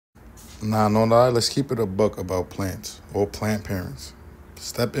Nah, no lie, let's keep it a buck about plants or plant parents.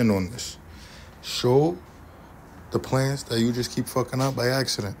 Step in on this. Show the plants that you just keep fucking up by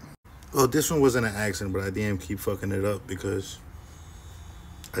accident. Well, this one wasn't an accident, but I didn't keep fucking it up because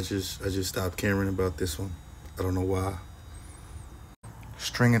I just stopped caring about this one. I don't know why.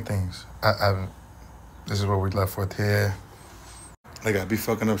 Stringing things. This is what we left with here. Like I be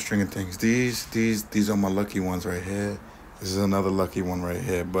fucking up stringing things. These are my lucky ones right here. This is another lucky one right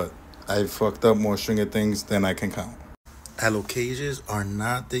here. But I fucked up more stringing things than I can count. Allocages are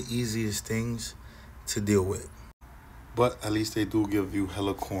not the easiest things to deal with. But at least they do give you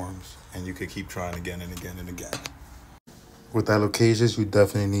hella corms. And you can keep trying again and again and again. With allocages, you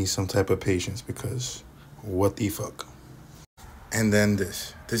definitely need some type of patience because what the fuck? And then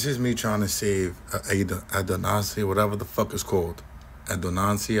this. This is me trying to save Adonansi, whatever the fuck it's called.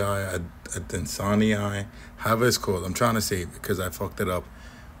 Adonansi, Adonsanii, however it's called. I'm trying to save it because I fucked it up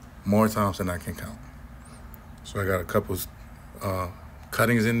more times than I can count. So I got a couple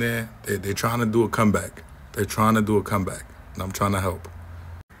cuttings in there. They're trying to do a comeback. They're trying to do a comeback. And I'm trying to help.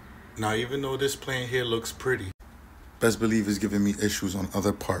 Now, even though this plant here looks pretty, best believe it's giving me issues on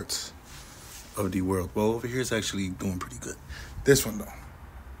other parts of the world. Well, over here it's actually doing pretty good. This one, though,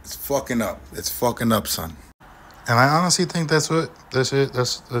 it's fucking up. It's fucking up, son. And I honestly think that's it. That's it.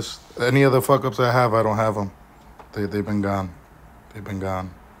 That's any other fuck-ups I have, I don't have them. They've been gone. They've been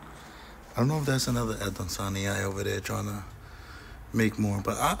gone. I don't know if that's another Adonsanii over there trying to make more.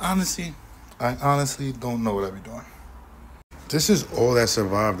 But I honestly don't know what I be doing. This is all that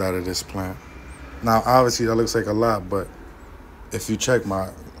survived out of this plant. Now, obviously, that looks like a lot, but if you check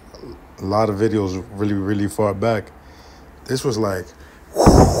a lot of videos really, really far back, this was like,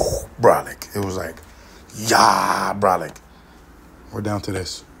 brolic. It was like, yeah, brolic. We're down to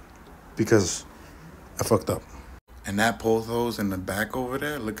this because I fucked up. And that pothos in the back over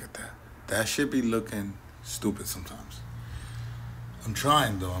there, look at that. That should be looking stupid sometimes. I'm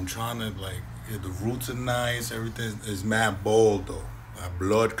trying, though. I'm trying to, like, the roots are nice. Everything is mad bold, though.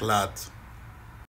 Blood clots.